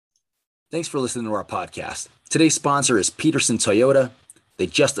Thanks for listening to our podcast. Today's sponsor is Peterson Toyota. They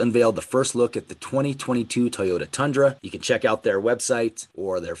just unveiled the first look at the 2022 Toyota Tundra. You can check out their website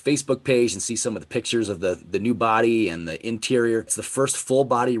or their Facebook page and see some of the pictures of the new body and the interior. It's the first full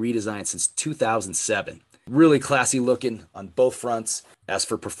body redesign since 2007. Really classy looking on both fronts. As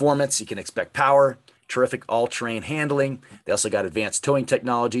for performance, you can expect power, terrific all-terrain handling. They also got advanced towing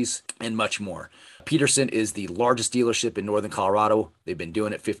technologies and much more. Peterson is the largest dealership in Northern Colorado. They've been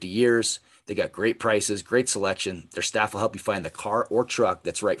doing it 50 years. They got great prices, great selection. Their staff will help you find the car or truck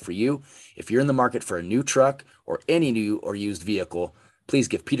that's right for you. If you're in the market for a new truck or any new or used vehicle, please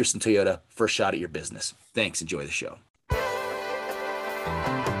give Peterson Toyota first shot at your business. Thanks. Enjoy the show.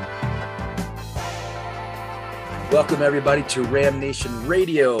 Welcome, everybody, to Ram Nation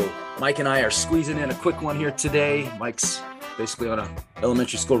Radio. Mike and I are squeezing in a quick one here today. Mike's basically on an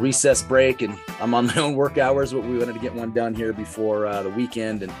elementary school recess break, and I'm on my own work hours, but we wanted to get one done here before the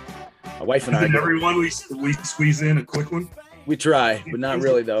weekend. And my wife and I. Everyone, we squeeze in a quick one. We try, but not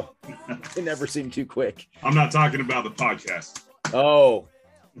really, though. They never seem too quick. I'm not talking about the podcast. Oh,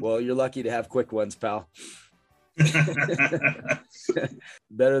 well, you're lucky to have quick ones, pal.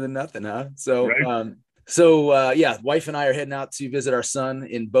 Better than nothing, huh? So, right? Yeah, wife and I are heading out to visit our son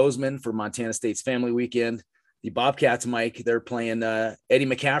in Bozeman for Montana State's family weekend. The Bobcats, Mike, they're playing Eddie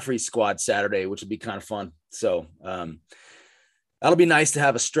McCaffrey's squad Saturday, which would be kind of fun. So, that'll be nice to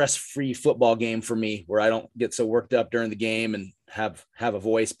have a stress-free football game for me where I don't get so worked up during the game and have a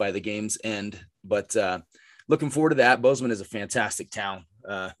voice by the game's end. But looking forward to that. Bozeman is a fantastic town.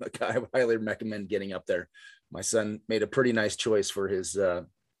 I highly recommend getting up there. My son made a pretty nice choice for his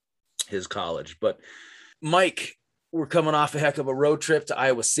college. But Mike, we're coming off a heck of a road trip to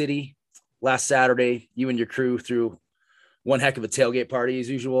Iowa City last Saturday. You and your crew threw one heck of a tailgate party as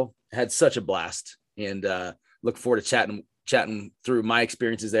usual. Had such a blast, and look forward to chatting through my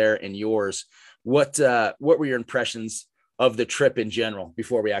experiences there and yours. What were your impressions of the trip in general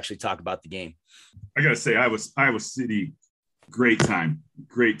before we actually talk about the game? I gotta say, Iowa City, great time.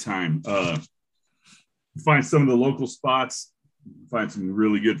 Find some of the local spots, find some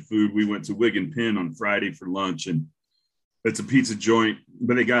really good food. We went to Wig and Pin on Friday for lunch, and it's a pizza joint,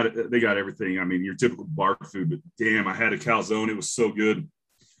 but they got everything. I mean, your typical bar food, but damn, I had a calzone. It was so good.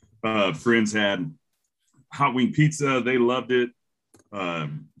 Friends had hot wing pizza. They loved it.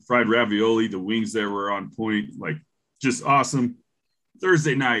 Fried ravioli. The wings there were on point, like just awesome.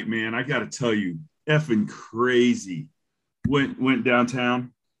 Thursday night, man, I got to tell you, effing crazy. Went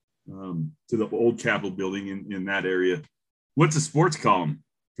downtown to the old Capitol building in that area. Went to Sports Column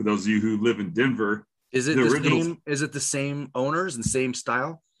for those of you who live in Denver. Is it the same owners and same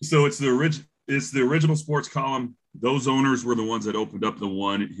style? So it's the original Sports Column. Those owners were the ones that opened up the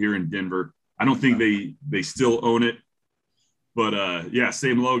one here in Denver. I don't think they still own it, but yeah,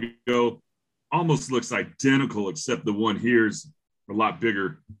 same logo, almost looks identical, except the one here's a lot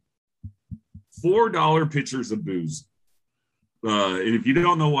bigger. $4 pitchers of booze. And if you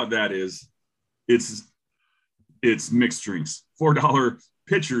don't know what that is, it's mixed drinks. $4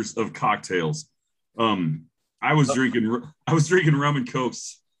 pitchers of cocktails. I was drinking rum and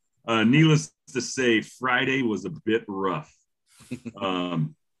cokes. Needless to say, Friday was a bit rough.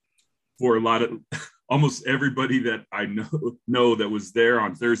 For almost everybody that I know that was there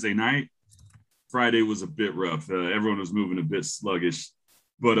on Thursday night, Friday was a bit rough. Everyone was moving a bit sluggish,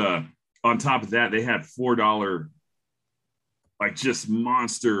 but on top of that, they had $4 like just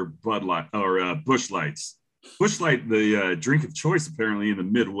monster Bud Light or Busch Lights. Busch Light, the drink of choice apparently in the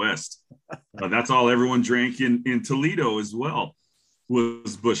Midwest. That's all everyone drank in Toledo as well,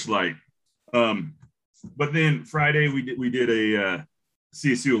 was Busch Light. But then Friday we did a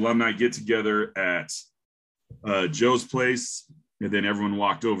CSU alumni get together at Joe's place, and then everyone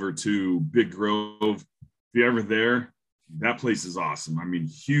walked over to Big Grove. If you're ever there, that place is awesome. I mean,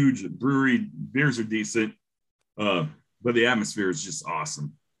 huge brewery, beers are decent, but the atmosphere is just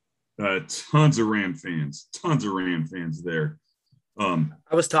awesome. Tons of Ram fans there. I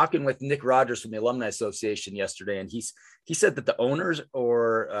was talking with Nick Rogers from the Alumni Association yesterday, and he said that the owners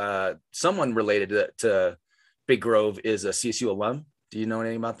or someone related to Big Grove is a CSU alum. Do you know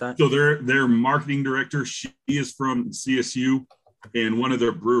anything about that? So their marketing director, she is from CSU, and one of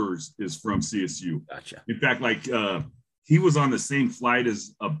their brewers is from CSU. Gotcha. In fact, he was on the same flight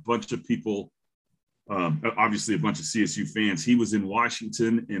as a bunch of people, obviously a bunch of CSU fans. He was in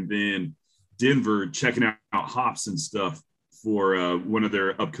Washington and then Denver checking out hops and stuff for one of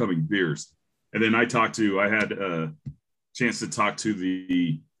their upcoming beers. And then I had a chance to talk to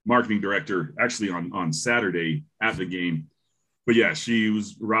the marketing director actually on Saturday at the game. But yeah, she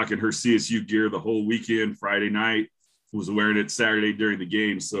was rocking her CSU gear the whole weekend. Friday night, was wearing it Saturday during the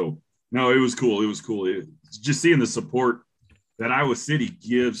game. So No, it was cool. It was cool. Just seeing the support that Iowa City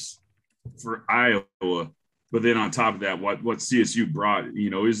gives for Iowa, but then on top of that, what CSU brought,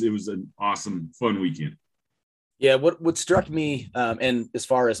 it was an awesome, fun weekend. Yeah, what struck me, and as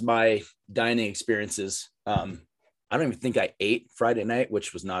far as my dining experiences, I don't even think I ate Friday night,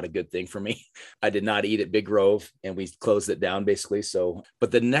 which was not a good thing for me. I did not eat at Big Grove, and we closed it down basically. So,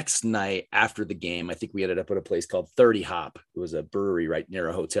 but the next night after the game, I think we ended up at a place called 30 Hop. It was a brewery right near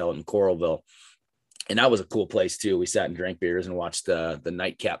a hotel in Coralville. And that was a cool place too. We sat and drank beers and watched the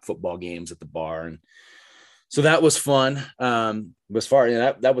nightcap football games at the bar. And so that was fun. As far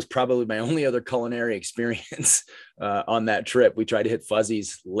as that was probably my only other culinary experience on that trip. We tried to hit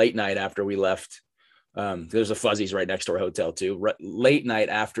Fuzzy's late night after we left. There's a Fuzzy's right next to our hotel too. Late night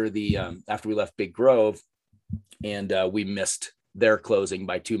after we left Big Grove, and we missed their closing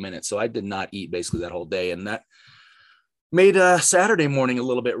by 2 minutes. So I did not eat basically that whole day, and that made Saturday morning a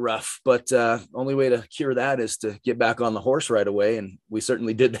little bit rough. But only way to cure that is to get back on the horse right away, and we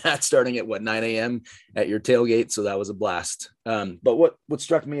certainly did that starting at 9 a.m. at your tailgate. So that was a blast. But what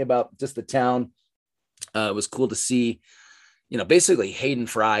struck me about just the town, it was cool to see. Basically Hayden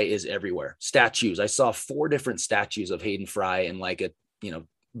Fry is everywhere. Statues. I saw 4 different statues of Hayden Fry in like a,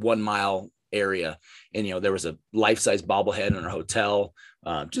 1 mile area. And, there was a life-size bobblehead in our hotel.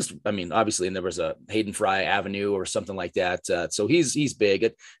 Obviously, and there was a Hayden Fry Avenue or something like that. So he's big.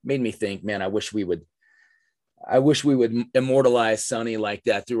 It made me think, man, I wish we would immortalize Sonny like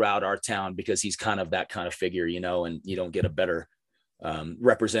that throughout our town, because he's kind of that kind of figure, and you don't get a better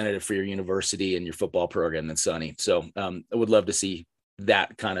representative for your university and your football program than Sonny. So I would love to see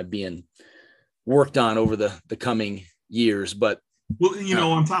that kind of being worked on over the coming years. But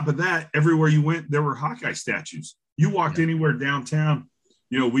on top of that, everywhere you went, there were Hawkeye statues. You walked anywhere downtown,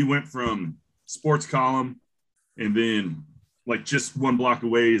 we went from Sports Column, and then like just 1 block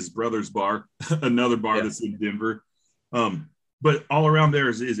away is Brothers Bar, another bar that's in Denver. But all around there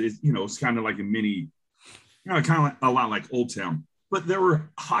is it's kind of like a mini, kind of like a lot like Old Town. But there were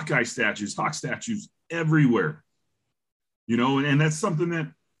Hawk statues everywhere, and that's something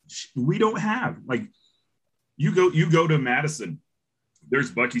that we don't have. Like you go to Madison, there's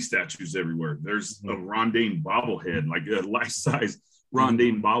Bucky statues everywhere. There's a Rondane bobblehead, like a life-size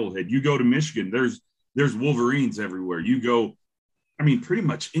Rondane bobblehead. You go to Michigan, there's Wolverines everywhere. You go, pretty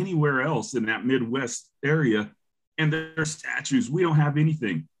much anywhere else in that Midwest area, and there's statues. We don't have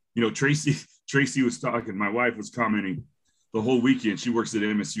anything. Tracy was talking, my wife was commenting the whole weekend. She works at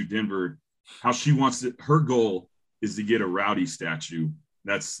MSU Denver, how she wants it. Her goal is to get a Rowdy statue.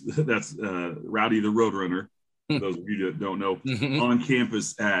 That's Rowdy the Roadrunner. Those of you that don't know, on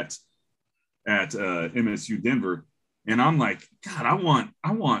campus at MSU Denver. And I'm like, God, I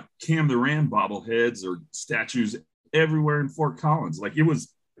want Cam the Ram bobbleheads or statues everywhere in Fort Collins. Like, it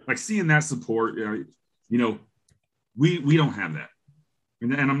was like seeing that support. We don't have that.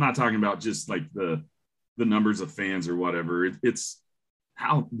 And I'm not talking about just like the numbers of fans or whatever. It's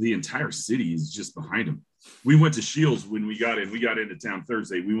how the entire city is just behind them. We went to Shields when we got into town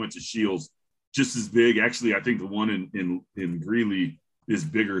Thursday. We went to Shields, just as big. Actually, I think the one in Greeley is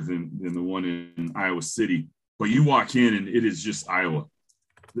bigger than the one in Iowa City. But you walk in and it is just Iowa.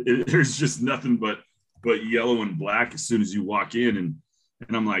 There's just nothing but yellow and black as soon as you walk in. And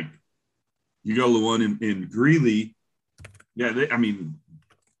I'm like, you go to the one in Greeley. Yeah,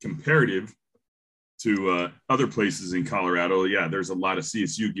 comparative to other places in Colorado, there's a lot of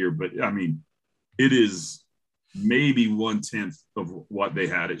CSU gear, but it is maybe 1/10 of what they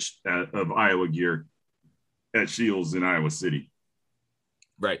had of Iowa gear at Shields in Iowa City.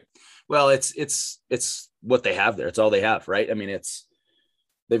 Right. Well, it's what they have there. It's all they have, right?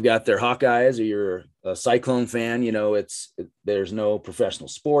 They've got their Hawkeyes, or you're a Cyclone fan, there's no professional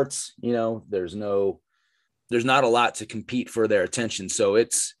sports, there's not a lot to compete for their attention. So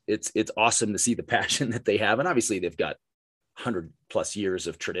it's awesome to see the passion that they have. And obviously they've got 100+ years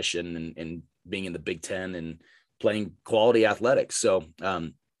of tradition and being in the Big Ten and playing quality athletics. So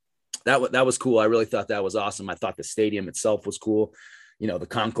that was cool. I really thought that was awesome. I thought the stadium itself was cool. The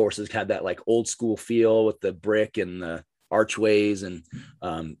concourses had that like old school feel with the brick and the archways, and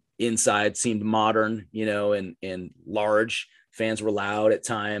inside seemed modern, and large. Fans were loud at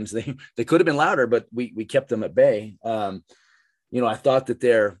times. They could have been louder, but we kept them at bay. I thought that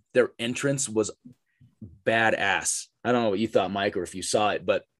their entrance was badass. I don't know what you thought, Mike, or if you saw it,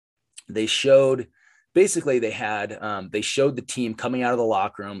 but they showed they showed the team coming out of the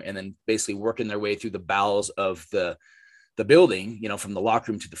locker room and then basically working their way through the bowels of the building, from the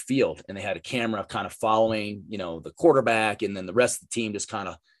locker room to the field. And they had a camera kind of following, the quarterback, and then the rest of the team just kind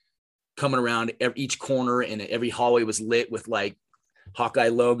of coming around each corner, and every hallway was lit with like Hawkeye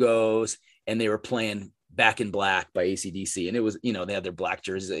logos, and they were playing Back in Black by AC/DC. And it was, they had their black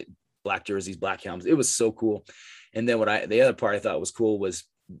jerseys, black helmets. It was so cool. And then the other part I thought was cool was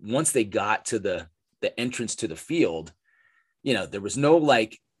once they got to the entrance to the field, there was no,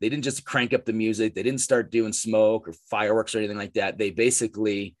 like, they didn't just crank up the music. They didn't start doing smoke or fireworks or anything like that. They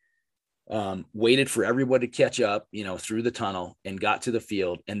basically waited for everybody to catch up, through the tunnel, and got to the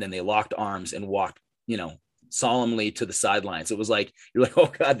field. And then they locked arms and walked, solemnly to the sidelines. It was like, you're like,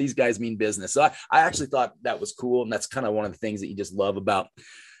 oh God, these guys mean business. So I actually thought that was cool. And that's kind of one of the things that you just love about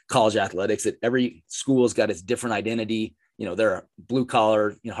college athletics, that every school has got its different identity. They're blue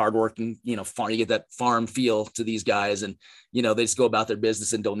collar, hardworking, farm, you get that farm feel to these guys, and, they just go about their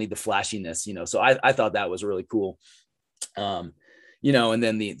business and don't need the flashiness, so I thought that was really cool. And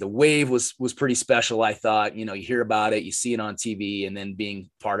then the wave was pretty special. I thought, you hear about it, you see it on TV, and then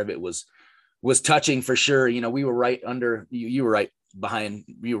being part of it was touching for sure. We were right under, you were right behind,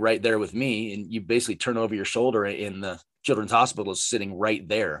 you were right there with me, and you basically turn over your shoulder, and the Children's Hospital is sitting right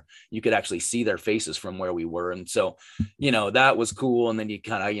there. You could actually see their faces from where we were. And so, that was cool. And then you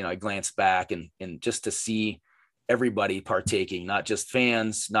kind of, I glanced back and just to see everybody partaking, not just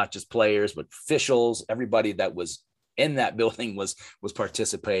fans, not just players, but officials, everybody that was in that building was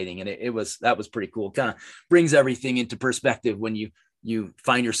participating. And that was pretty cool. Kind of brings everything into perspective when you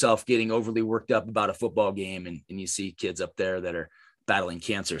find yourself getting overly worked up about a football game, and you see kids up there that are battling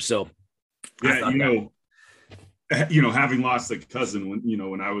cancer. So yeah, having lost a cousin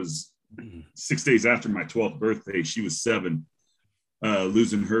when I was 6 days after my 12th birthday, she was 7,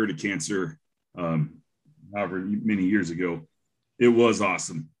 losing her to cancer, however many years ago, it was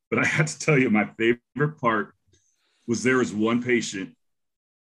awesome. But I had to tell you, my favorite part was there was one patient,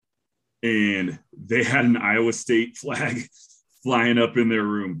 and they had an Iowa State flag flying up in their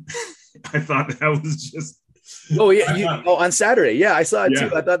room. I thought that was just. Oh yeah, on Saturday, yeah, I saw it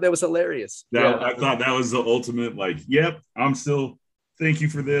too. I thought that was hilarious. I thought that was the ultimate. Like, yep, thank you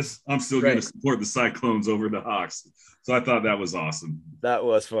for this. I'm still going to support the Cyclones over the Hawks. So I thought that was awesome. That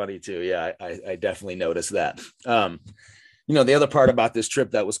was funny too. Yeah, I definitely noticed that. The other part about this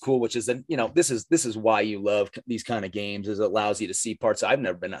trip that was cool, which is that, this is why you love these kind of games, is it allows you to see parts. I've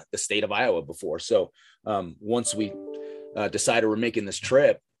never been to the state of Iowa before. So once we decided we're making this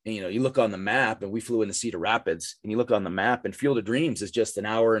trip, and, you look on the map, and we flew into Cedar Rapids, and you look on the map, and Field of Dreams is just an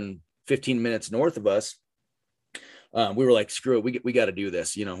hour and 15 minutes north of us. We were like, screw it. We got to do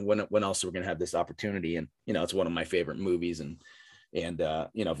this. When else are we going to have this opportunity? And, it's one of my favorite movies, and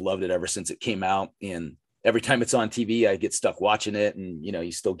I've loved it ever since it came out. And every time it's on TV, I get stuck watching it, and,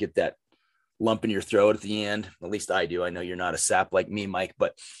 you still get that lump in your throat at the end. At least I do. I know you're not a sap like me, Mike,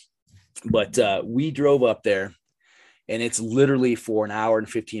 but we drove up there. And it's literally for an hour and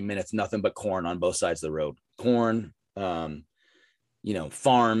 15 minutes, nothing but corn on both sides of the road. Corn,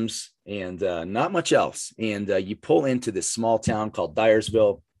 farms, and not much else. And you pull into this small town called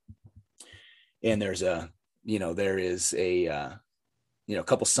Dyersville, and there is a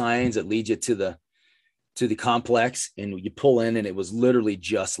couple signs that lead you to the complex, and you pull in, and it was literally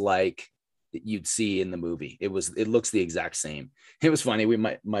just like you'd see in the movie. It looks the exact same. It was funny.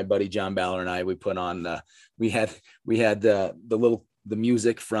 My buddy John Ballard and I, we put on, we had the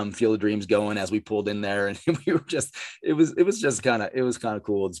music from Field of Dreams going as we pulled in there, and we were just, it was kind of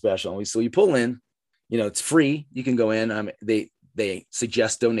cool and special. So you pull in, it's free. You can go in. They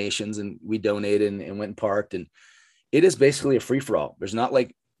suggest donations, and we donated and went and parked, and it is basically a free for all. There's not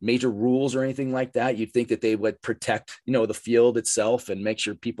like major rules or anything like that. You'd think that they would protect, the field itself and make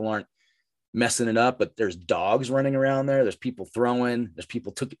sure people aren't messing it up, but there's dogs running around there. There's people throwing, there's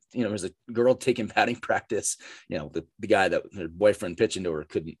people there's a girl taking batting practice. The guy that her boyfriend pitched into her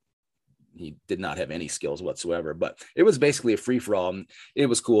he did not have any skills whatsoever, but it was basically a free for all. It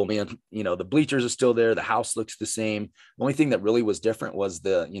was cool, man. The bleachers are still there. The house looks the same. The only thing that really was different was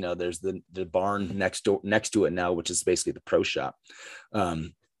there's the barn next to it now, which is basically the pro shop,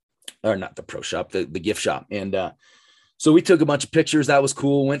 or not the pro shop, the gift shop. And, so we took a bunch of pictures. That was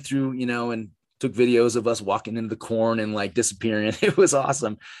cool. Went through, and took videos of us walking into the corn and like disappearing. It was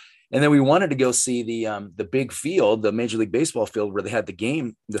awesome. And then we wanted to go see the big field, the Major League Baseball field where they had the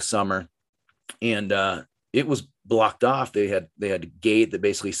game this summer. And it was blocked off. They had a gate that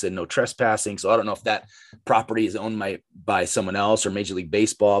basically said no trespassing. So I don't know if that property is owned by someone else or Major League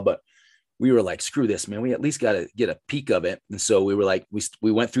Baseball, but we were like, screw this, man. We at least got to get a peek of it. And so we were like,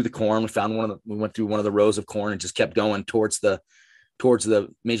 we went through the corn. We went through one of the rows of corn and just kept going towards the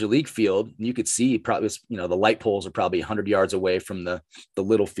Major League field. And you could see probably, the light poles are probably 100 yards away from the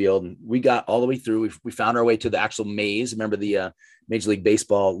little field. And we got all the way through. We found our way to the actual maze. Remember the Major League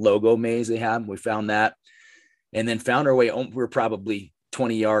Baseball logo maze they have? We found that. and then found our way. We were probably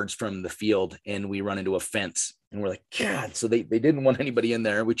 20 yards from the field, and we run into a fence, and we're like, God. So they didn't want anybody in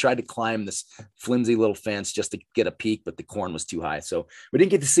there. We tried to climb this flimsy little fence just to get a peek, but the corn was too high. So we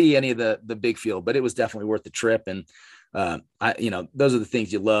didn't get to see any of the big field, but it was definitely worth the trip. And those are the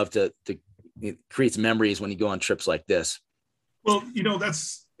things you love to it creates memories when you go on trips like this. Well,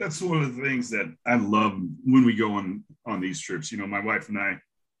 that's one of the things that I love when we go on these trips. My wife and I,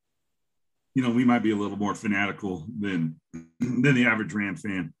 we might be a little more fanatical than the average Ram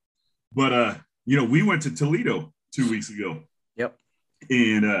fan, but we went to Toledo 2 weeks ago. Yep.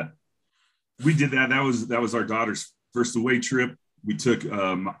 And we did that. That was our daughter's first away trip. We took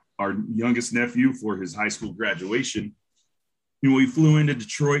our youngest nephew for his high school graduation. We flew into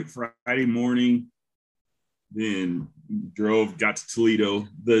Detroit Friday morning, then got to Toledo,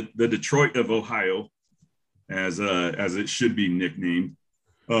 the Detroit of Ohio, as it should be nicknamed.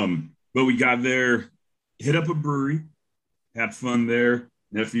 But we got there, hit up a brewery, had fun there.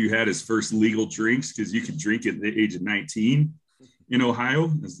 Nephew had his first legal drinks, because you could drink at the age of 19 in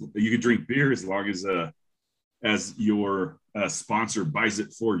Ohio. You could drink beer as long as your sponsor buys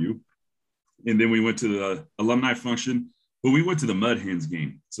it for you. And then we went to the alumni function, but we went to the Mud Hens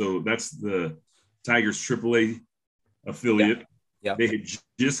game. So that's the Tigers AAA affiliate. Yeah. They had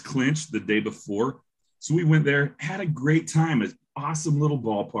just clinched the day before. So we went there, had a great time. An awesome little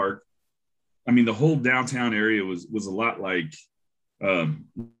ballpark. I mean, the whole downtown area was a lot like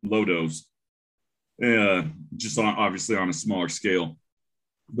Lodo's, just obviously on a smaller scale.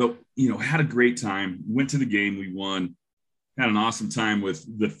 But, had a great time. Went to the game. We won. Had an awesome time with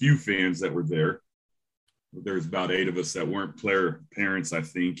the few fans that were there. There's about 8 of us that weren't player parents, I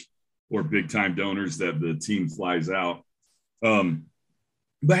think, or big-time donors that the team flies out.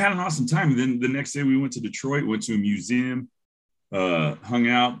 But had an awesome time. And then the next day we went to Detroit, went to a museum, hung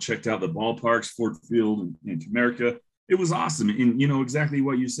out, checked out the ballparks, Ford Field and Comerica. It was awesome. And, exactly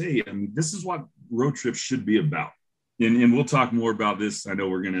what you say. I mean, this is what road trips should be about. And we'll talk more about this. I know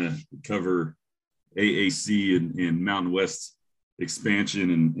we're going to cover AAC and Mountain West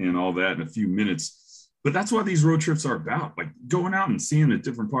expansion and all that in a few minutes. But that's what these road trips are about, like going out and seeing a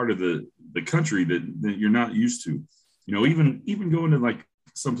different part of the country that you're not used to. Even going to like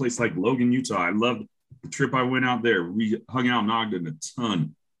someplace like Logan, Utah. I loved the trip I went out there. We hung out in Ogden a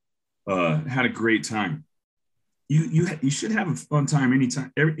ton. Had a great time. You should have a fun time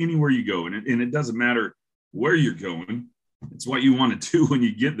anywhere you go, and it doesn't matter where you're going. It's what you want to do when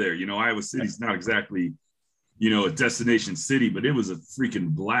you get there. Iowa City's not exactly, a destination city, but it was a freaking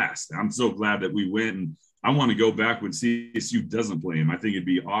blast. I'm so glad that we went, and I want to go back when CSU doesn't play them. I think it'd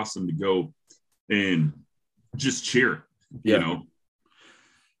be awesome to go and just cheer,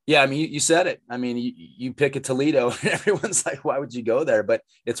 Yeah, I mean, you said it. I mean, you pick a Toledo and everyone's like, why would you go there? But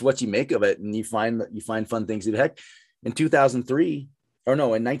it's what you make of it. And you find fun things. Heck, in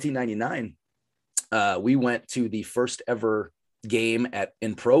 1999, we went to the first ever game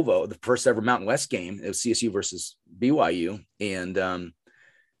in Provo, the first ever Mountain West game. It was CSU versus BYU. And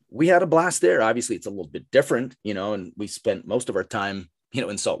we had a blast there. Obviously it's a little bit different, and we spent most of our time,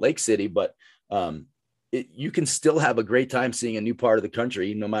 in Salt Lake City, but you can still have a great time seeing a new part of the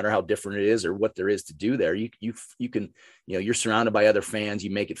country, no matter how different it is or what there is to do there. You can, you're surrounded by other fans,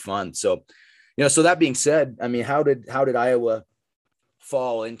 you make it fun. So, so that being said, I mean, how did Iowa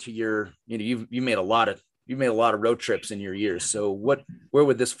fall into your, you made a lot of road trips in your years. So where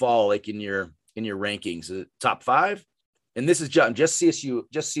would this fall like in your rankings? Is it top 5? And this is just CSU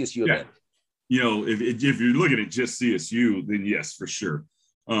yeah. event. If you're looking at just CSU, then yes, for sure.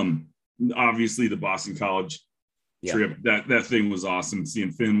 Obviously the Boston College trip, that thing was awesome. Seeing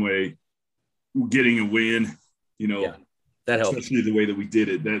Fenway, getting a win, that helped, especially the way that we did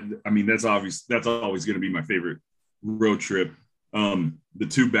it. That's obvious. That's always going to be my favorite road trip. The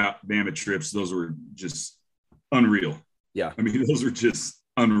 2 Bama trips, those were just unreal. Yeah. I mean, those were just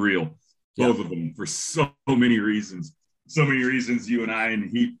unreal. Both of them, for so many reasons. So many reasons you and I and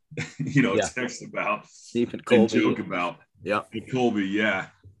he, text about and joke about. Yeah. And Colby, yeah.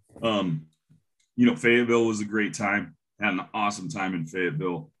 Fayetteville was a great time. Had an awesome time in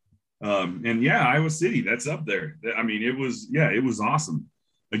Fayetteville. Iowa City, that's up there. I mean, it was awesome.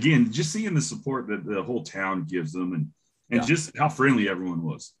 Again, just seeing the support that the whole town gives them and just how friendly everyone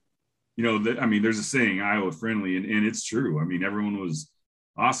was. There's a saying, Iowa friendly, and it's true. I mean, everyone was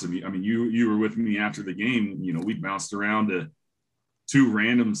awesome. I mean, you were with me after the game. We bounced around to 2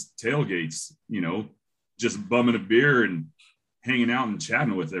 random tailgates, just bumming a beer and hanging out and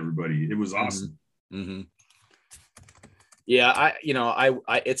chatting with everybody. It was awesome. Mm-hmm. Yeah,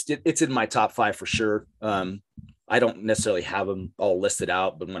 it's in my top 5 for sure. I don't necessarily have them all listed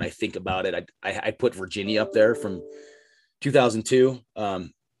out, but when I think about it, I put Virginia up there from 2002.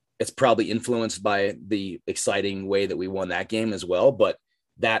 It's probably influenced by the exciting way that we won that game as well. But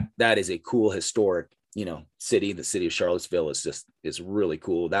that is a cool historic, city. The city of Charlottesville is really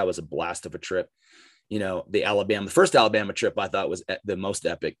cool. That was a blast of a trip. The first Alabama trip I thought was the most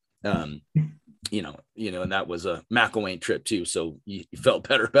epic. And that was a McElwain trip too. So you felt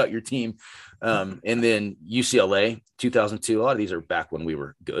better about your team. And then UCLA 2002, a lot of these are back when we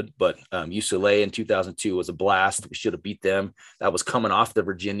were good, but UCLA in 2002 was a blast. We should have beat them. That was coming off the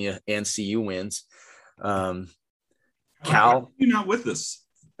Virginia and CU wins. Cal, you're not with us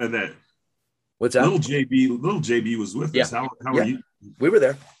at that. What's that? Little JB was with us. How are you? We were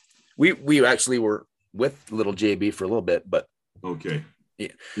there. We actually were with little JB for a little bit, but okay.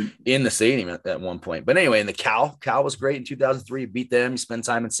 In the stadium at one point. But anyway, in the Cal was great in 2003. Beat them. You spend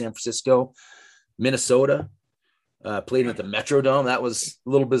time in San Francisco. Minnesota, played at the Metrodome. That was a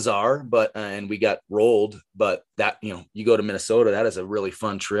little bizarre, but and we got rolled. But that, you go to Minnesota, that is a really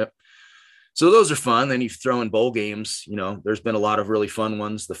fun trip. So those are fun. Then you throw in bowl games. There's been a lot of really fun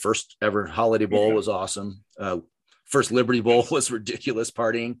ones. The first ever Holiday Bowl was awesome. First Liberty Bowl was ridiculous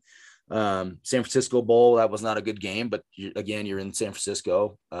partying. San Francisco Bowl, that was not a good game, but you're in San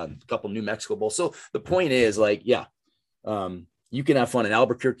Francisco. A couple New Mexico Bowls. So the point is, you can have fun in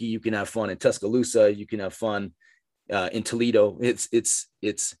Albuquerque, you can have fun in Tuscaloosa, you can have fun in Toledo. This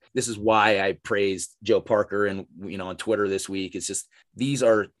is why I praised Joe Parker and on Twitter this week. It's just these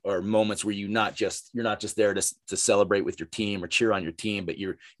are moments where you're not just there to celebrate with your team or cheer on your team, but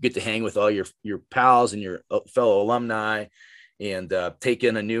you get to hang with all your pals and your fellow alumni and take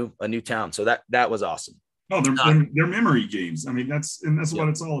in a new town. So that was awesome. Oh, they're memory games. I mean, that's what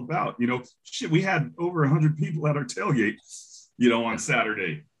it's all about. We had over 100 people at our tailgate, on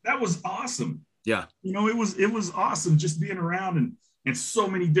Saturday. That was awesome. Yeah. It was awesome just being around and so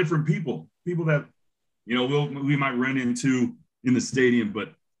many different people that, we might run into in the stadium,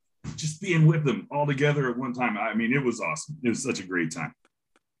 but just being with them all together at one time. I mean, it was awesome. It was such a great time.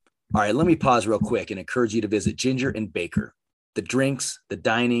 All right, let me pause real quick and encourage you to visit Ginger and Baker. The drinks, the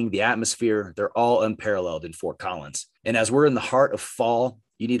dining, the atmosphere, they're all unparalleled in Fort Collins. And as we're in the heart of fall,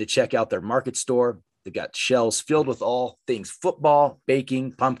 you need to check out their market store. They've got shelves filled with all things football,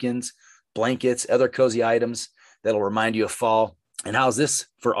 baking, pumpkins, blankets, other cozy items that'll remind you of fall. And how's this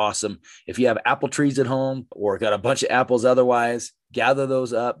for awesome? If you have apple trees at home or got a bunch of apples otherwise, gather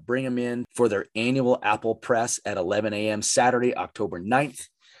those up, bring them in for their annual apple press at 11 a.m. Saturday, October 9th.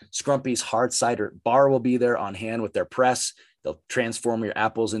 Scrumpy's Hard Cider Bar will be there on hand with their press. They'll transform your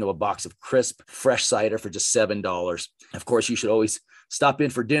apples into a box of crisp, fresh cider for just $7. Of course, you should always stop in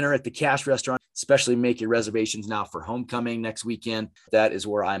for dinner at the Cash Restaurant, especially make your reservations now for homecoming next weekend. That is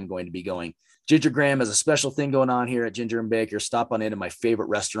where I'm going to be going. Ginger Graham has a special thing going on here at Ginger and Baker. Stop on into my favorite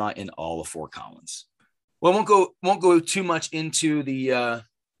restaurant in all of Fort Collins. Well, won't go too much into the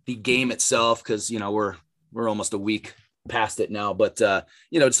game itself because we're almost a week past it now. But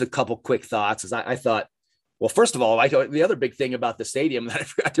just a couple quick thoughts. As I thought. Well, first of all, the other big thing about the stadium that I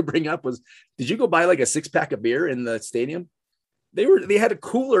forgot to bring up was, did you go buy like a 6-pack of beer in the stadium? They had a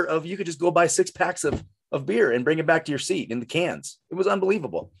cooler of, you could just go buy 6 packs of beer and bring it back to your seat in the cans. It was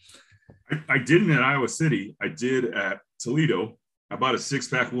unbelievable. I didn't at Iowa City. I did at Toledo. I bought a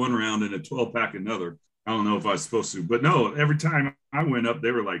 6-pack one round and a 12-pack another. I don't know if I was supposed to, but no, every time I went up, they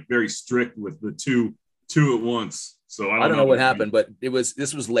were like very strict with the two at once. So I don't know what happened, but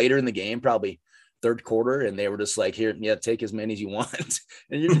this was later in the game, probably third quarter, and they were just like, here, take as many as you want.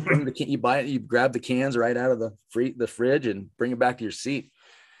 And you just bring you buy it, you grab the cans right out of the fridge and bring it back to your seat.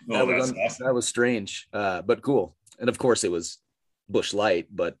 Awesome. That was strange, but cool. And of course it was Busch Light,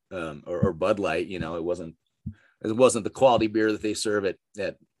 but or Bud Light, it wasn't the quality beer that they serve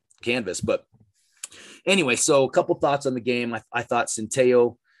at Canvas. But anyway, so a couple thoughts on the game. I thought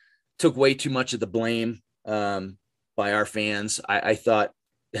Centeio took way too much of the blame by our fans. I thought,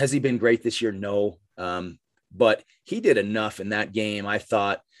 has he been great this year? No. But he did enough in that game. I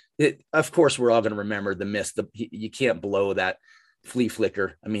thought of course, we're all going to remember the miss. You can't blow that flea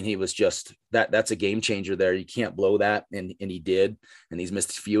flicker. I mean, he was just that's a game changer there. You can't blow that. And he did. And he's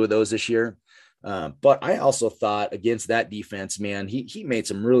missed a few of those this year. But I also thought against that defense, man, he made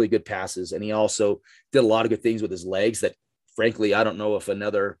some really good passes. And he also did a lot of good things with his legs that, frankly, I don't know if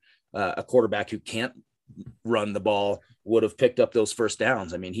another a quarterback who can't run the ball would have picked up those first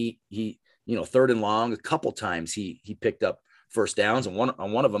downs. I mean, he third and long, a couple times he picked up first downs, and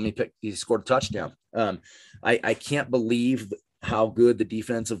on one of them he scored a touchdown. I can't believe how good the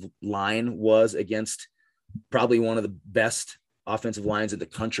defensive line was against probably one of the best offensive lines in the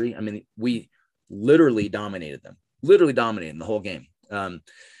country. I mean, literally dominated the whole game.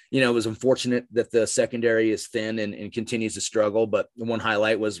 It was unfortunate that the secondary is thin and continues to struggle, but the one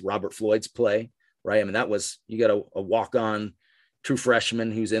highlight was Robert Floyd's play, right? I mean, you got a walk-on true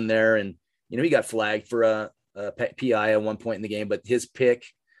freshman who's in there, and, he got flagged for a PI at one point in the game, but his pick,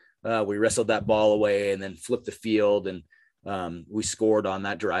 we wrestled that ball away and then flipped the field, and we scored on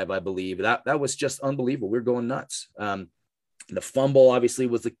that drive, I believe. That was just unbelievable. We were going nuts. The fumble obviously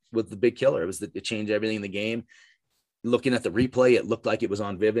was the big killer. It was it changed everything in the game. Looking at the replay, it looked like it was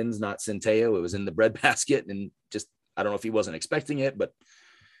on Vivens, not Centeo. It was in the breadbasket, and just, I don't know if he wasn't expecting it, but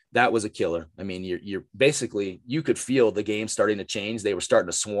that was a killer. I mean, you're basically, you could feel the game starting to change. They were starting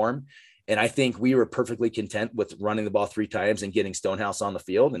to swarm. And I think we were perfectly content with running the ball 3 times and getting Stonehouse on the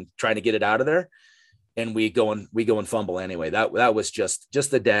field and trying to get it out of there. And we go and fumble anyway. That was just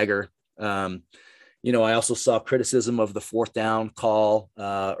the dagger. I also saw criticism of the 4th down call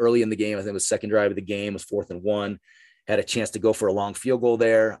early in the game. I think it was second drive of the game, was 4th and 1, had a chance to go for a long field goal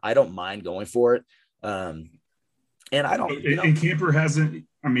there. I don't mind going for it. And I don't, and Camper hasn't,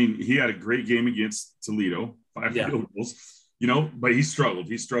 he had a great game against Toledo, 5 field goals, but he struggled.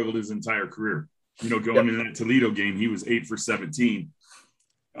 He struggled his entire career. Going into that Toledo game, he was 8 for 17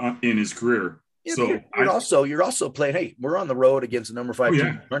 in his career. Yeah, so you're also playing, hey, we're on the road against a number 5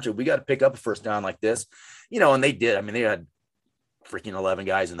 team. We got to pick up a first down like this, and they did. They had freaking 11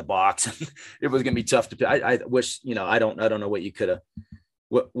 guys in the box. It was going to be tough to. I wish, I don't know what you could have,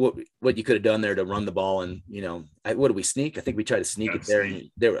 what you could have done there to run the ball. And what did we sneak? I think we tried to sneak it there. And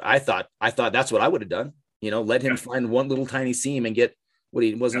I thought that's what I would have done. Let him find one little tiny seam and get what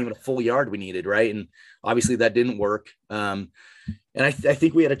he wasn't even a full yard we needed, right? And obviously that didn't work. And I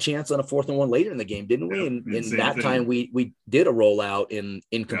think we had a chance on a 4th and 1 later in the game, didn't we? And that time we did a rollout in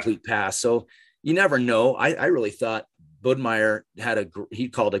incomplete pass. So you never know. I really thought Budmeyer he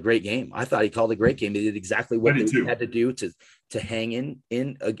called a great game. I thought he called a great game. He did exactly what he had to do to hang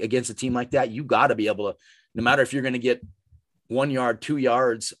in against a team like that. You got to be able to, no matter if you're going to get 1 yard, 2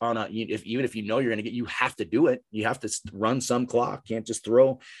 yards even if you're going to get, you have to do it. You have to run some clock, can't just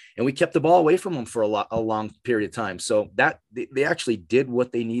throw. And we kept the ball away from them for a long period of time. So that they actually did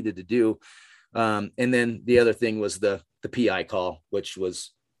what they needed to do. And then the other thing was the PI call, which was,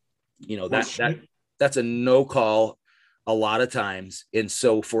 that's a no call a lot of times. And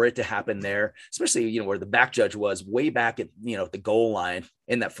so for it to happen there, especially, where the back judge was way back at, the goal line,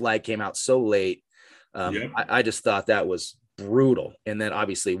 and that flag came out so late. I just thought that was brutal. And then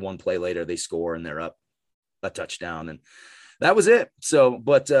obviously one play later they score and they're up a touchdown, and that was it. So,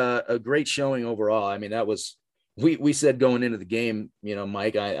 but a great showing overall. That was, we said going into the game,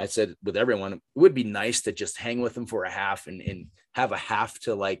 Mike, I said with everyone, it would be nice to just hang with them for a half and have a half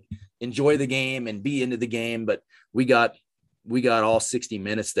to like enjoy the game and be into the game. But we got all 60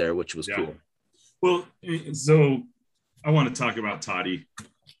 minutes there, which was cool. Well, so I want to talk about Toddy.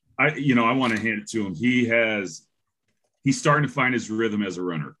 I want to hand it to him. He's starting to find his rhythm as a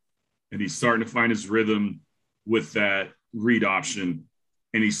runner, and he's starting to find his rhythm with that read option,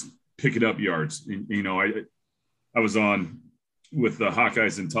 and he's picking up yards. And, I was on with the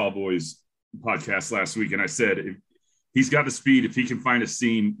Hawkeyes and Tall Boys podcast last week, and I said, if he's got the speed, if he can find a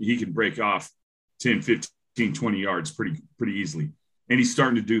seam, he can break off 10, 15, 20 yards pretty easily. And he's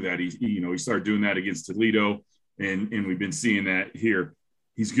starting to do that. He started doing that against Toledo, and we've been seeing that here.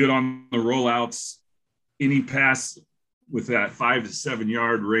 He's good on the rollouts. Any pass with that 5 to 7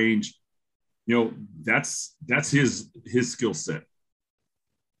 yard range, that's his skill set.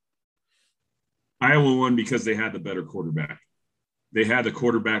 Iowa won because they had the better quarterback. They had the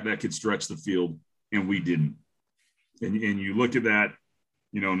quarterback that could stretch the field, and we didn't. And you look at that,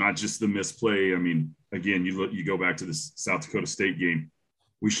 not just the misplay. Again, you go back to the South Dakota State game.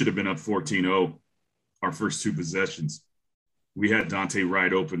 We should have been up 14-0 our first 2 possessions. We had Dante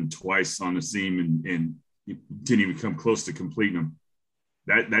Wright open twice on the seam and didn't even come close to completing them.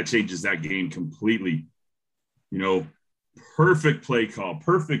 That changes that game completely. Perfect play call,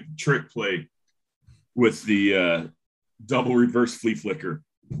 perfect trick play with the double reverse flea flicker,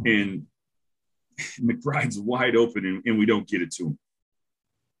 and McBride's wide open and we don't get it to him.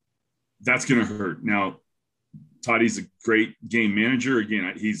 That's going to hurt. Now, Toddy's a great game manager.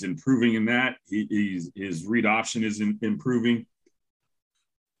 Again, he's improving in that. His read option is improving.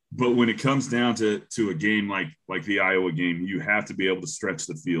 But when it comes down to a game like the Iowa game, you have to be able to stretch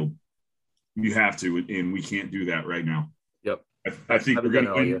the field. You have to, and we can't do that right now. Yep. I think we're going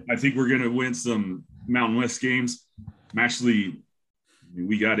to win. I think we're going to win some Mountain West games.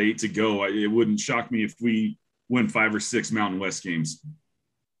 We got 8 to go. It wouldn't shock me if we win 5 or 6 Mountain West games.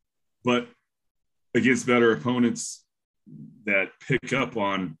 But against better opponents that pick up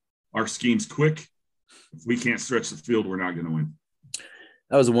on our scheme's quick. If we can't stretch the field, we're not going to win.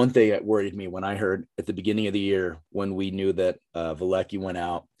 That was the one thing that worried me when I heard at the beginning of the year, when we knew that Veliky went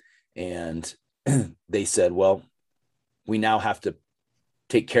out and they said, well, we now have to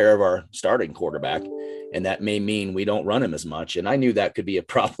take care of our starting quarterback. And that may mean we don't run him as much. And I knew that could be a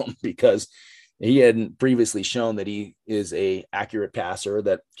problem because he hadn't previously shown that he is a accurate passer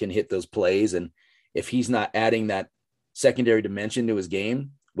that can hit those plays. And if he's not adding that secondary dimension to his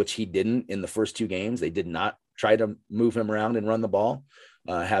game, which he didn't in the first 2 games, they did not try to move him around and run the ball,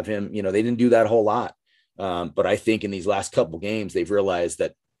 have him, they didn't do that a whole lot. But I think in these last couple games, they've realized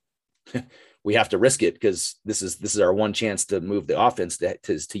that we have to risk it because this is our one chance to move the offense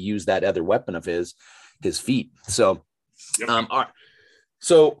to use that other weapon of his feet. So, Yep. all right.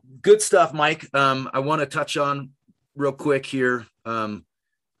 So good stuff, Mike. I want to touch on real quick here.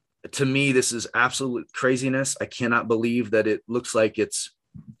 To me, this is absolute craziness. I cannot believe that it looks like it's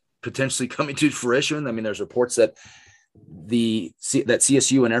potentially coming to fruition. I mean, there's reports that that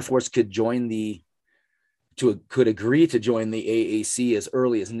CSU and Air Force could agree to join the AAC as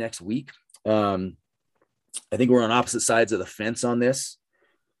early as next week. I think we're on opposite sides of the fence on this.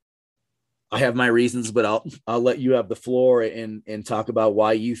 I have my reasons, but I'll let you have the floor and talk about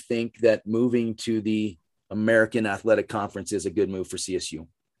why you think that moving to the American Athletic Conference is a good move for CSU.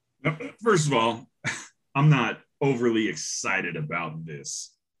 First of all, I'm not overly excited about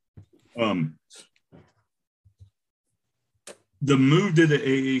this. The move to the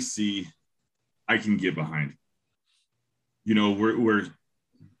AAC, I can get behind. I don't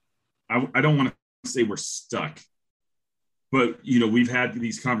want to say we're stuck, but we've had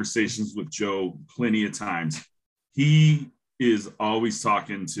these conversations with Joe plenty of times. He is always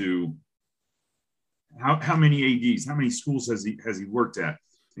talking to how many ADs, how many schools has he worked at,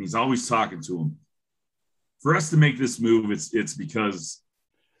 and he's always talking to them. For us to make this move, it's because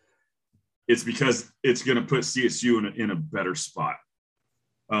it's going to put CSU in a better spot.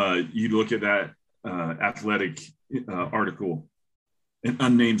 You look at that athletic article. An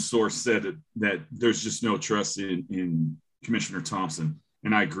unnamed source said that there's just no trust in Commissioner Thompson,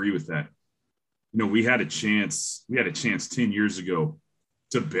 and I agree with that. We had a chance 10 years ago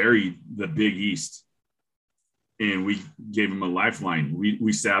to bury the Big East, and we gave him a lifeline.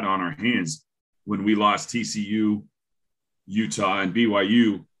 We sat on our hands when we lost TCU, Utah, and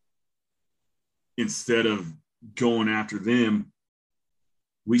BYU. Instead of going after them,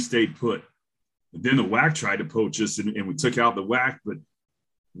 we stayed put. And then the WAC tried to poach us, and we took out the WAC, but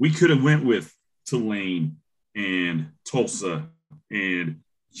we could have went with Tulane and Tulsa and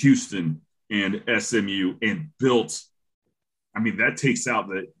Houston and SMU and built. I mean, that takes out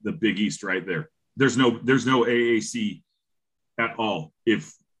the Big East right there. There's no AAC at all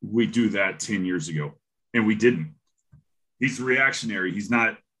if we do that 10 years ago, and we didn't. He's reactionary. He's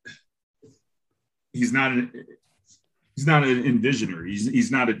not an envisioner.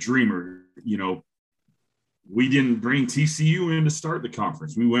 He's not a dreamer. We didn't bring TCU in to start the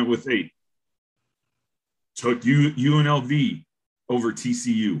conference. We went with 8. Took UNLV over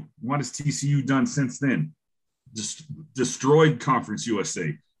TCU. What has TCU done since then? Just destroyed Conference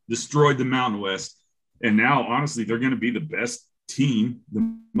USA, destroyed the Mountain West, and now, honestly, they're going to be the best team,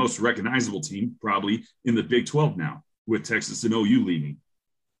 the most recognizable team probably in the Big 12 now, with Texas and OU leaving.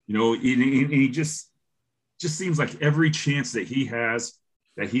 And he just seems like every chance that he has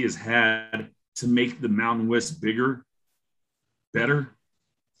had to make the Mountain West bigger, better,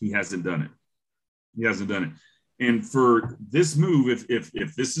 he hasn't done it. And for this move,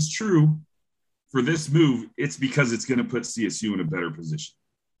 if this is true, for this move, it's because it's going to put CSU in a better position.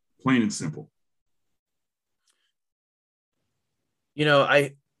 Plain and simple.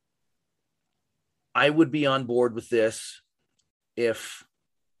 I would be on board with this if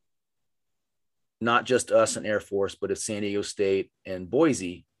not just us and Air Force, but if San Diego State and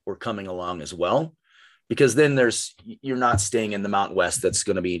Boise were coming along as well, because then you're not staying in the Mountain West. That's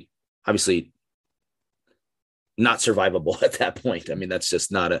going to be obviously not survivable at that point. I mean,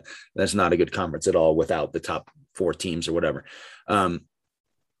 that's not a good conference at all without the top 4 teams or whatever.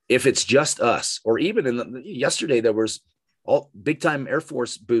 If it's just us, or even yesterday, there was all big time Air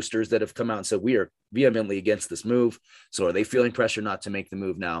Force boosters that have come out and said, we are vehemently against this move. So are they feeling pressure not to make the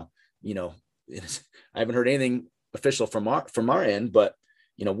move now? I haven't heard anything official from our end, but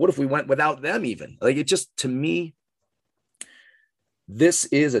what if we went without them even? Like, it just, to me, this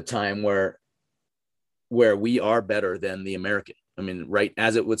is a time where we are better than the American. I mean, right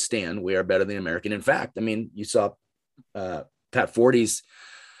as it would stand, we are better than the American. In fact, I mean, you saw Pat Forty's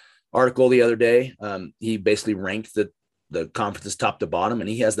article the other day. He basically ranked the conferences top to bottom, and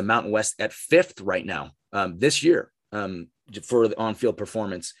he has the Mountain West at 5th right now this year. for the on-field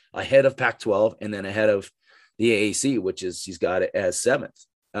performance, ahead of Pac-12 and then ahead of the AAC, which is he's got it as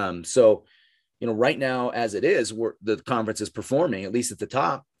 7th. So, right now as it is, the conference is performing at least at the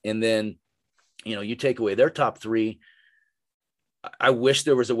top, and then you take away their top 3. I wish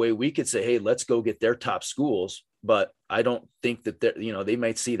there was a way we could say, hey, let's go get their top schools, but I don't think that they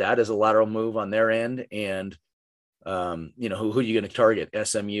might see that as a lateral move on their end. And who are you going to target?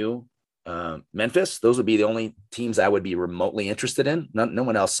 SMU, Memphis? Those would be the only teams I would be remotely interested in. No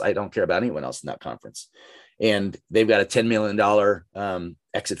one else. I don't care about anyone else in that conference. And they've got a $10 million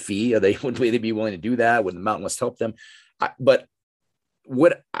exit fee. Would they be willing to do that? Would the Mountain West help them? But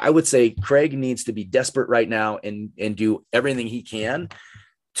what I would say, Craig needs to be desperate right now and do everything he can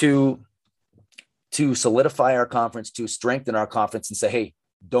to solidify our conference, to strengthen our conference, and say, hey,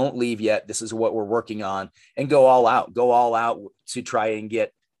 don't leave yet. This is what we're working on, and go all out to try and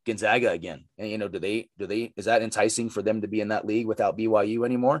get Gonzaga again. And, is that enticing for them to be in that league without BYU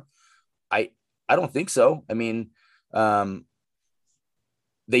anymore? I don't think so. I mean, they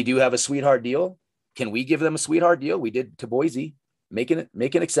do have a sweetheart deal. Can we give them a sweetheart deal? We did to Boise. Make an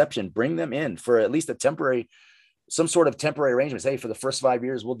exception, bring them in for at least some sort of temporary arrangements. Hey, for the first 5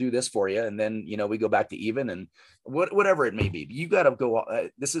 years, we'll do this for you. And then, we go back to even, and whatever it may be, you got to go.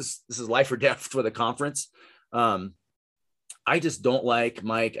 This is life or death for the conference. I just don't like,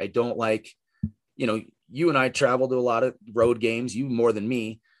 Mike. I don't like, you and I travel to a lot of road games, you more than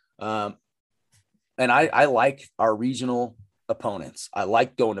me. And I like our regional opponents. I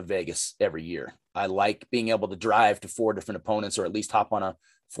like going to Vegas every year. I like being able to drive to 4 different opponents, or at least hop on a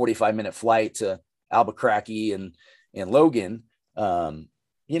 45-minute flight to Albuquerque and Logan.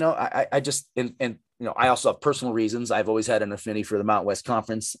 I just, I also have personal reasons. I've always had an affinity for the Mountain West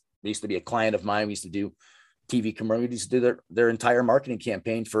Conference. They used to be a client of mine. We used to do TV commercials. We used to do their entire marketing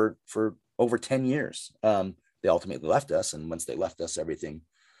campaign for over 10 years. They ultimately left us. And once they left us, everything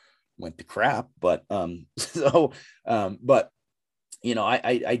went to crap. But,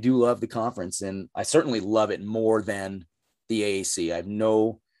 I do love the conference, and I certainly love it more than the AAC. I have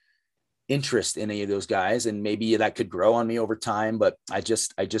no interest in any of those guys, and maybe that could grow on me over time, but I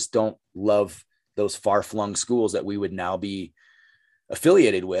just don't love those far-flung schools that we would now be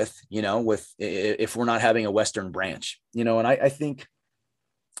affiliated with, if we're not having a Western branch, and I think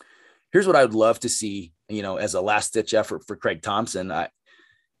here's what I would love to see, as a last-ditch effort for Craig Thompson. I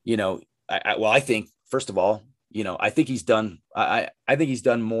think, first of all, I think he's done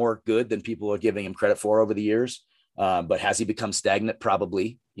more good than people are giving him credit for over the years. But has he become stagnant?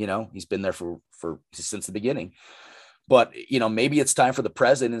 Probably. He's been there for since the beginning. But maybe it's time for the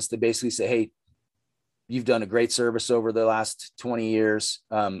presidents to basically say, hey, you've done a great service over the last 20 years.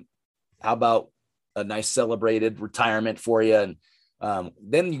 How about a nice celebrated retirement for you? And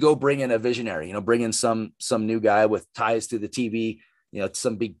then you go bring in a visionary. Bring in some new guy with ties to the TV.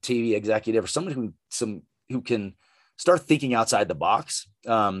 Some big TV executive, or someone who can start thinking outside the box,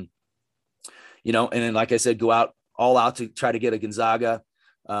 and then, like I said, go out all out to try to get a Gonzaga.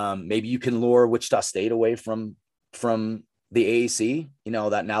 Maybe you can lure Wichita State away from the AAC,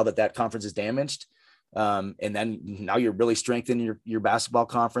 that now that conference is damaged. And then now you're really strengthening your basketball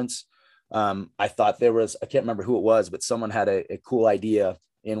conference. I thought I can't remember who it was, but someone had a cool idea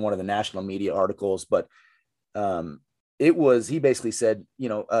in one of the national media articles, but he basically said,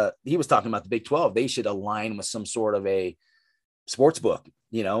 he was talking about the Big 12. They should align with some sort of a sports book,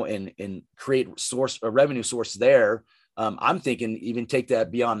 and create a revenue source there. I'm thinking even take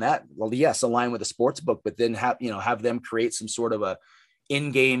that beyond that. Well, yes, align with a sports book, but then have them create some sort of a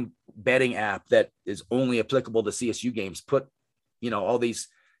in-game betting app that is only applicable to CSU games. Put, all these,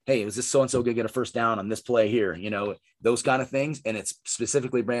 hey, was this so-and-so going to get a first down on this play here? Those kind of things. And it's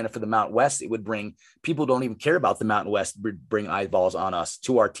specifically branded for the Mountain West. It would bring people who don't even care about the Mountain West, bring eyeballs on us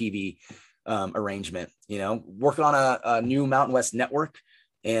to our TV arrangement, work on a new Mountain West network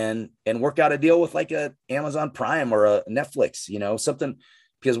and work out a deal with like a Amazon Prime or a Netflix, something,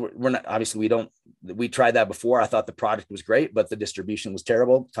 because we're not, obviously we tried that before. I thought the product was great, but the distribution was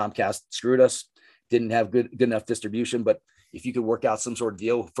terrible. Comcast screwed us, didn't have good enough distribution. But if you could work out some sort of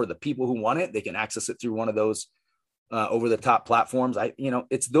deal for the people who want it, they can access it through one of those over the top platforms.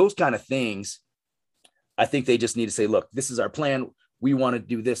 It's those kind of things. I think they just need to say, look, this is our plan. We want to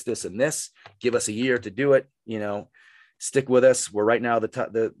do this, this, and this. Give us a year to do it. Stick with us. We're right now the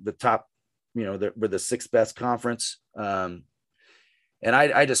top. We're the 6th best conference. And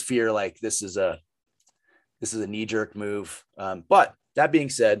I just fear like this is a knee jerk move. But that being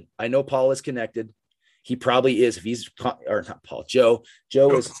said, I know Paul is connected. he probably is, if he's, or not Paul,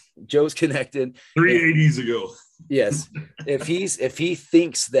 Joe's connected 380s ago. Yes. If he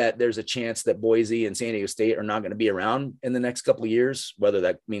thinks that there's a chance that Boise and San Diego State are not going to be around in the next couple of years, whether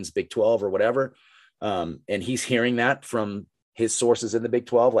that means Big 12 or whatever, and he's hearing that from his sources in the Big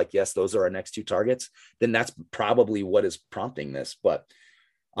 12, like, yes, those are our next two targets, then that's probably what is prompting this. But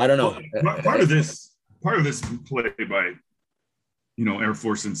I don't know. Well, part of this play by, Air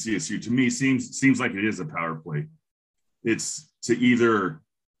Force and CSU, to me, seems like it is a power play. It's to either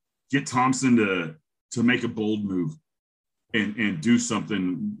get Thompson to make a bold move and do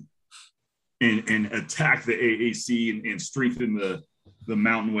something and attack the AAC and strengthen the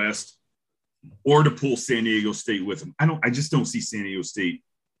Mountain West, or to pull San Diego State with them. I just don't see San Diego State.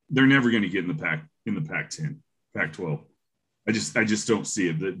 They're never going to get in the Pac-10, Pac-12. I just don't see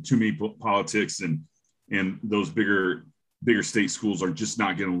it. Too many politics and those bigger state schools are just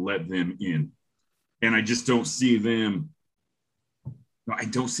not going to let them in. And I just don't see them. I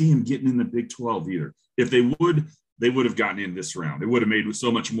don't see him getting in the Big 12 either. If they would have gotten in this round. It would have made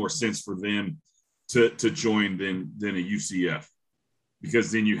so much more sense for them to join than a UCF,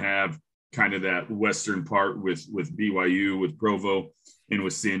 because then you have kind of that western part with BYU, with Provo, and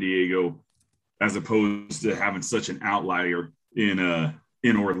with San Diego, as opposed to having such an outlier in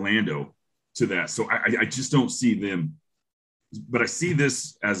Orlando to that. So I just don't see them. But I see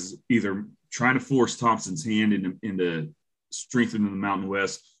this as either trying to force Thompson's hand into strengthening the Mountain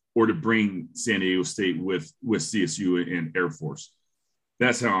West, or to bring San Diego State with CSU and Air Force.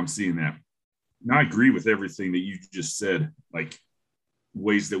 That's how I'm seeing that. Now, I agree with everything that you just said, like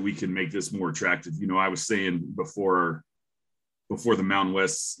ways that we can make this more attractive. I was saying before the Mountain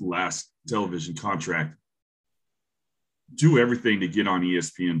West's last television contract, do everything to get on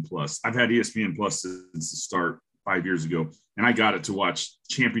ESPN Plus. I've had ESPN Plus since the start 5 years ago, and I got it to watch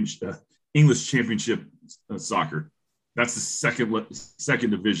English championship soccer. That's the second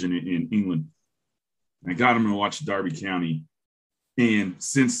division in England. I got him to watch Derby County. And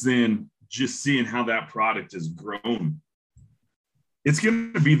since then, just seeing how that product has grown, it's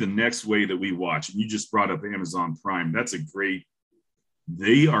going to be the next way that we watch. And you just brought up Amazon Prime. That's a great,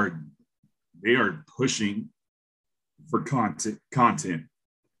 they are pushing for content.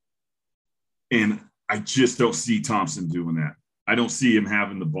 And I just don't see Thompson doing that. I don't see him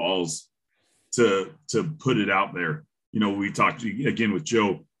having the balls to put it out there. We talked again with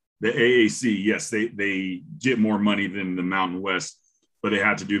Joe, the AAC, yes, they get more money than the Mountain West, but they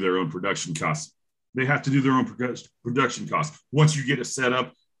have to do their own production costs. Production costs. Once you get it set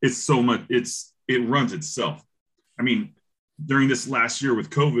up, it's so much, it runs itself. I mean, during this last year with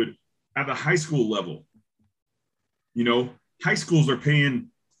COVID, at the high school level, high schools are paying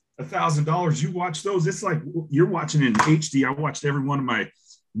 $1,000. You watch those, it's like you're watching in HD. I watched every one of my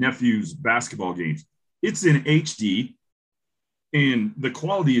nephew's basketball games. It's in HD. And the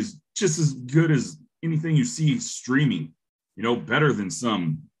quality is just as good as anything you see streaming, better than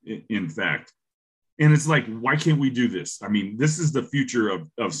some, in fact. And it's like, why can't we do this? I mean, this is the future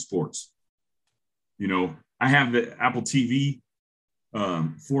of sports. I have the Apple TV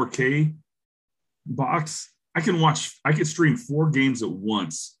 4K box. I can stream 4 games at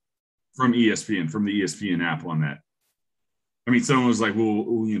once from ESPN, from the ESPN app on that. I mean, someone was like, well,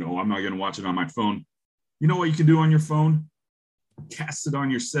 I'm not going to watch it on my phone. You know what you can do on your phone? Cast it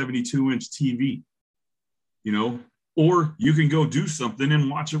on your 72-inch TV, or you can go do something and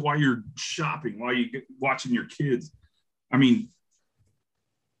watch it while you're shopping, while you're watching your kids. I mean,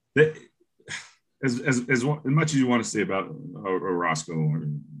 that, as much as you want to say about Orozco or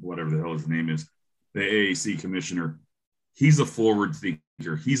whatever the hell his name is, the AAC commissioner, he's a forward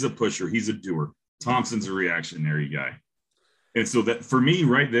thinker. He's a pusher. He's a doer. Thompson's a reactionary guy. And so that, for me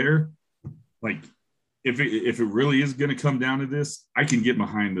right there, like, if it really is going to come down to this, I can get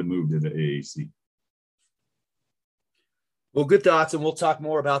behind the move to the AAC. Well, good thoughts, and we'll talk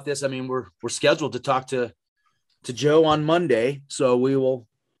more about this. I mean, we're scheduled to talk to Joe on Monday, so we will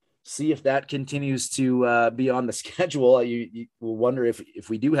see if that continues to be on the schedule. You will wonder if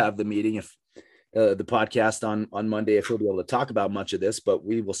we do have the meeting, if the podcast on Monday, if he'll be able to talk about much of this, but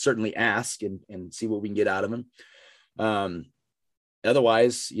we will certainly ask and see what we can get out of him.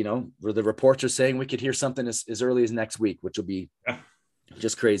 Otherwise, the reports are saying we could hear something as early as next week, which will be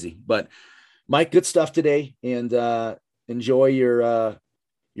just crazy. But Mike, good stuff today, and enjoy your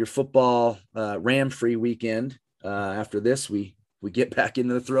football Ram-free weekend. After this, we get back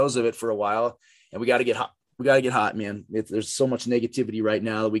into the throes of it for a while, and we got to get hot. We got to get hot, man. There's so much negativity right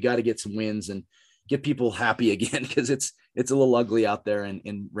now. We got to get some wins and get people happy again, because it's a little ugly out there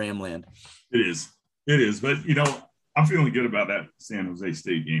in Ramland. It is. But I'm feeling good about that San Jose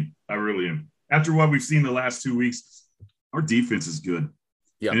State game. I really am. after what we've seen the last 2 weeks, our defense is good.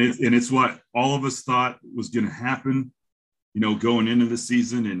 Yeah. And it's what all of us thought was going to happen, going into the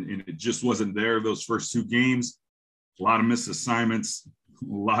season. And it just wasn't there those first 2 games. A lot of missed assignments, a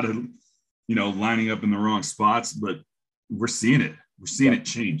lot of, lining up in the wrong spots. But we're seeing it. We're seeing it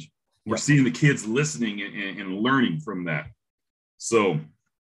change. We're seeing the kids listening and learning from that. So,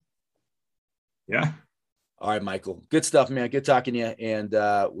 yeah. All right, Michael. Good stuff, man. Good talking to you. And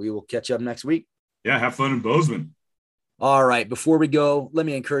we will catch up next week. Yeah, have fun in Bozeman. All right. Before we go, let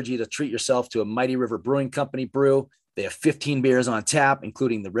me encourage you to treat yourself to a Mighty River Brewing Company brew. They have 15 beers on tap,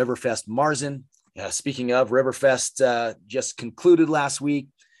 including the Riverfest Marzen. Speaking of, Riverfest just concluded last week.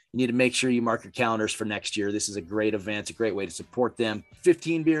 You need to make sure you mark your calendars for next year. This is a great event, a great way to support them.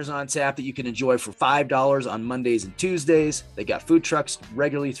 15 beers on tap that you can enjoy for $5 on Mondays and Tuesdays. They got food trucks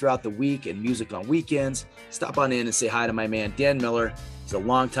regularly throughout the week and music on weekends. Stop on in and say hi to my man, Dan Miller. He's a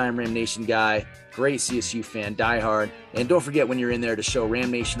longtime Ram Nation guy, great CSU fan, diehard. And don't forget when you're in there to show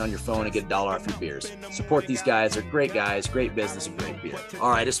Ram Nation on your phone and get $1 off your beers. Support these guys. They're great guys, great business, and great beer.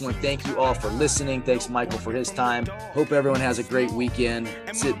 All right, I just want to thank you all for listening. Thanks, Michael, for his time. Hope everyone has a great weekend.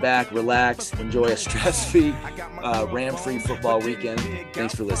 Sit back, relax, enjoy a stress-free, Ram-free football weekend.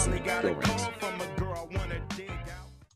 Thanks for listening. Go Rams.